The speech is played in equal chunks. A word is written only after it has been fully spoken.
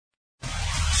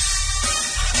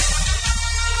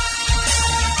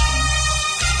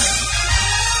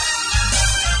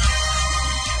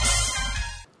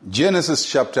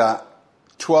Genesis chapter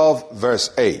 12, verse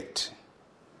 8.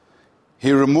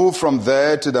 He removed from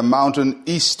there to the mountain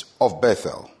east of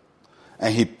Bethel,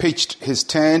 and he pitched his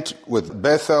tent with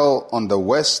Bethel on the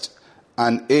west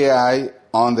and Ai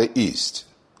on the east.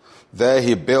 There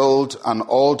he built an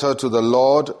altar to the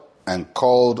Lord and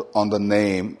called on the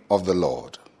name of the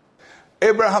Lord.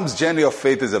 Abraham's journey of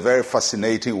faith is a very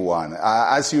fascinating one.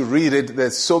 As you read it,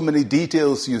 there's so many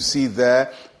details you see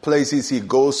there, places he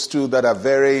goes to that are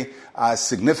very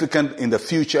significant in the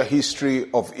future history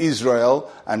of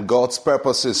Israel and God's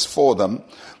purposes for them.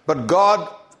 But God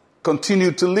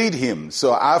continued to lead him.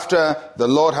 So after the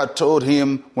Lord had told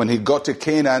him when he got to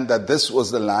Canaan that this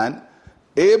was the land,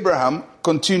 Abraham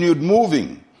continued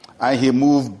moving, and he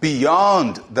moved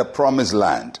beyond the promised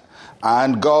land.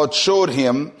 And God showed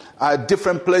him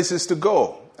different places to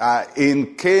go.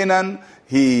 In Canaan,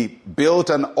 he built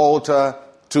an altar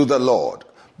to the Lord.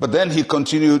 But then he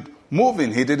continued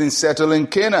moving. He didn't settle in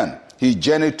Canaan. He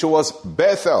journeyed towards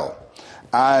Bethel.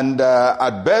 And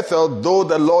at Bethel, though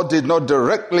the Lord did not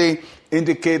directly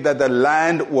indicate that the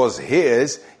land was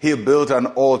his, he built an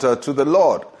altar to the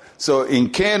Lord. So in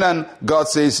Canaan, God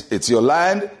says, it's your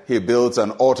land. He builds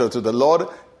an altar to the Lord.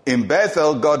 In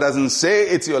Bethel, God doesn't say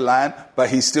it's your land, but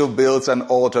he still builds an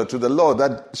altar to the Lord.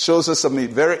 That shows us some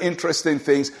very interesting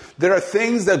things. There are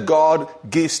things that God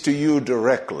gives to you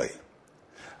directly.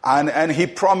 And he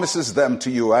promises them to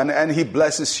you, and he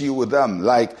blesses you with them.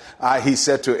 Like he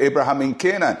said to Abraham in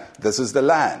Canaan, this is the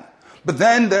land. But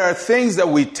then there are things that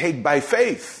we take by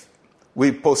faith.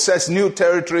 We possess new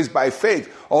territories by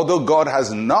faith. Although God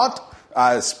has not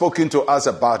spoken to us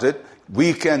about it,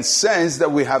 we can sense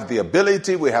that we have the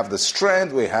ability, we have the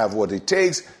strength, we have what it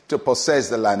takes to possess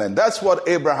the land. And that's what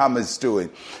Abraham is doing.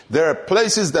 There are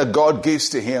places that God gives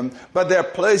to him, but there are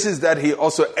places that he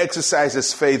also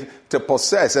exercises faith to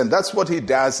possess. And that's what he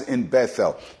does in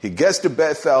Bethel. He gets to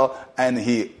Bethel and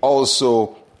he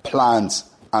also plants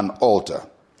an altar.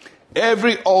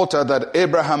 Every altar that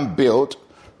Abraham built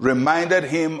reminded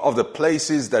him of the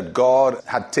places that God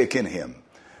had taken him.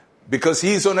 Because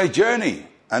he's on a journey.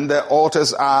 And the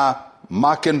altars are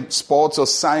marking spots or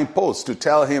signposts to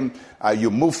tell him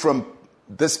you move from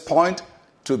this point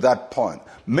to that point.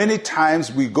 Many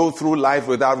times we go through life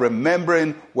without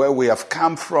remembering where we have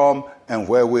come from and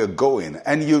where we're going.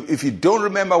 And if you don't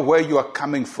remember where you are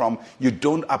coming from, you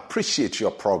don't appreciate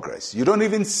your progress. You don't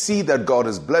even see that God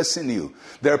is blessing you.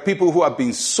 There are people who have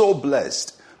been so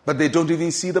blessed, but they don't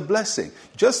even see the blessing.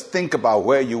 Just think about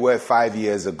where you were 5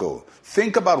 years ago.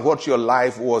 Think about what your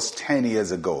life was 10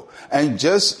 years ago. And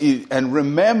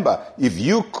remember, if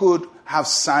you could have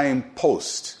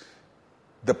signposts,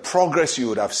 the progress you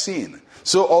would have seen.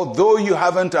 So although you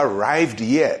haven't arrived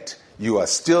yet, you are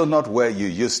still not where you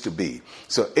used to be.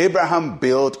 So Abraham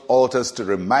built altars to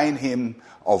remind him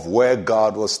of where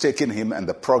God was taking him and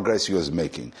the progress he was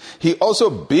making. He also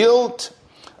built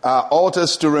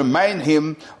altars to remind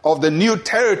him of the new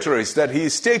territories that he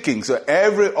is taking. So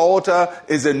every altar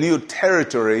is a new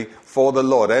territory for the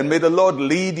Lord. And may the Lord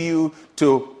lead you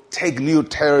to take new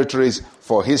territories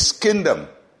for his kingdom.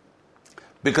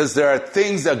 Because there are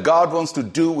things that God wants to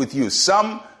do with you.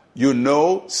 Some you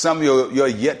know, some you're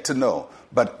yet to know.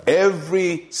 But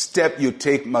every step you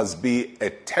take must be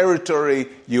a territory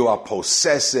you are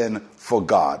possessing for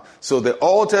God. So the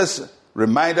altars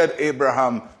reminded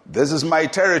Abraham, this is my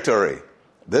territory.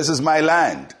 This is my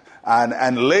land.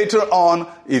 And later on,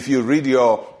 if you read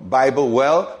your Bible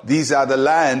well, these are the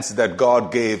lands that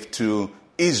God gave to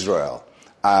Israel.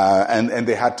 And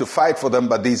they had to fight for them,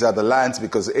 but these are the lands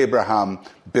because Abraham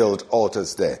built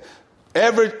altars there.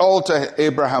 Every altar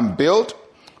Abraham built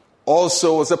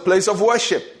also was a place of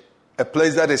worship, a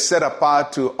place that is set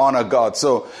apart to honor God.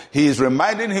 So he is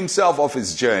reminding himself of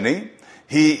his journey.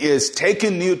 He is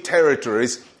taking new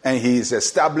territories and he is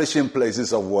establishing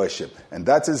places of worship. And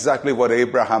that's exactly what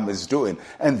Abraham is doing.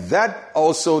 And that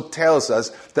also tells us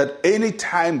that any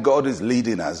time God is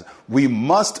leading us, we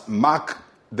must mark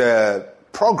the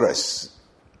progress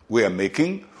we are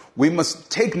making. We must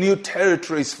take new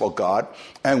territories for God,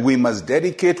 and we must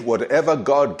dedicate whatever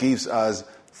God gives us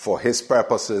for his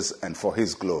purposes and for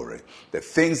his glory. The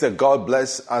things that God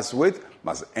bless us with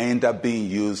must end up being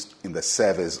used in the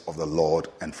service of the Lord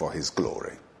and for his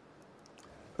glory.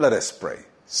 Let us pray.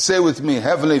 Say with me,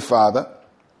 Heavenly Father,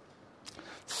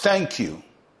 thank you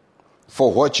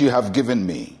for what you have given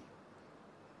me.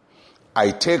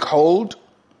 I take hold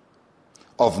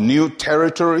of new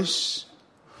territories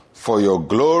for your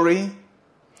glory.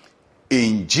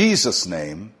 In Jesus'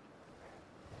 name,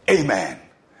 amen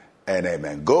and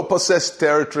amen. Go possess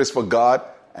territories for God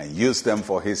and use them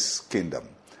for his kingdom.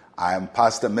 I am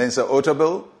Pastor Mensa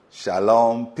Otabil,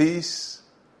 Shalom, peace,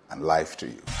 and life to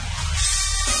you.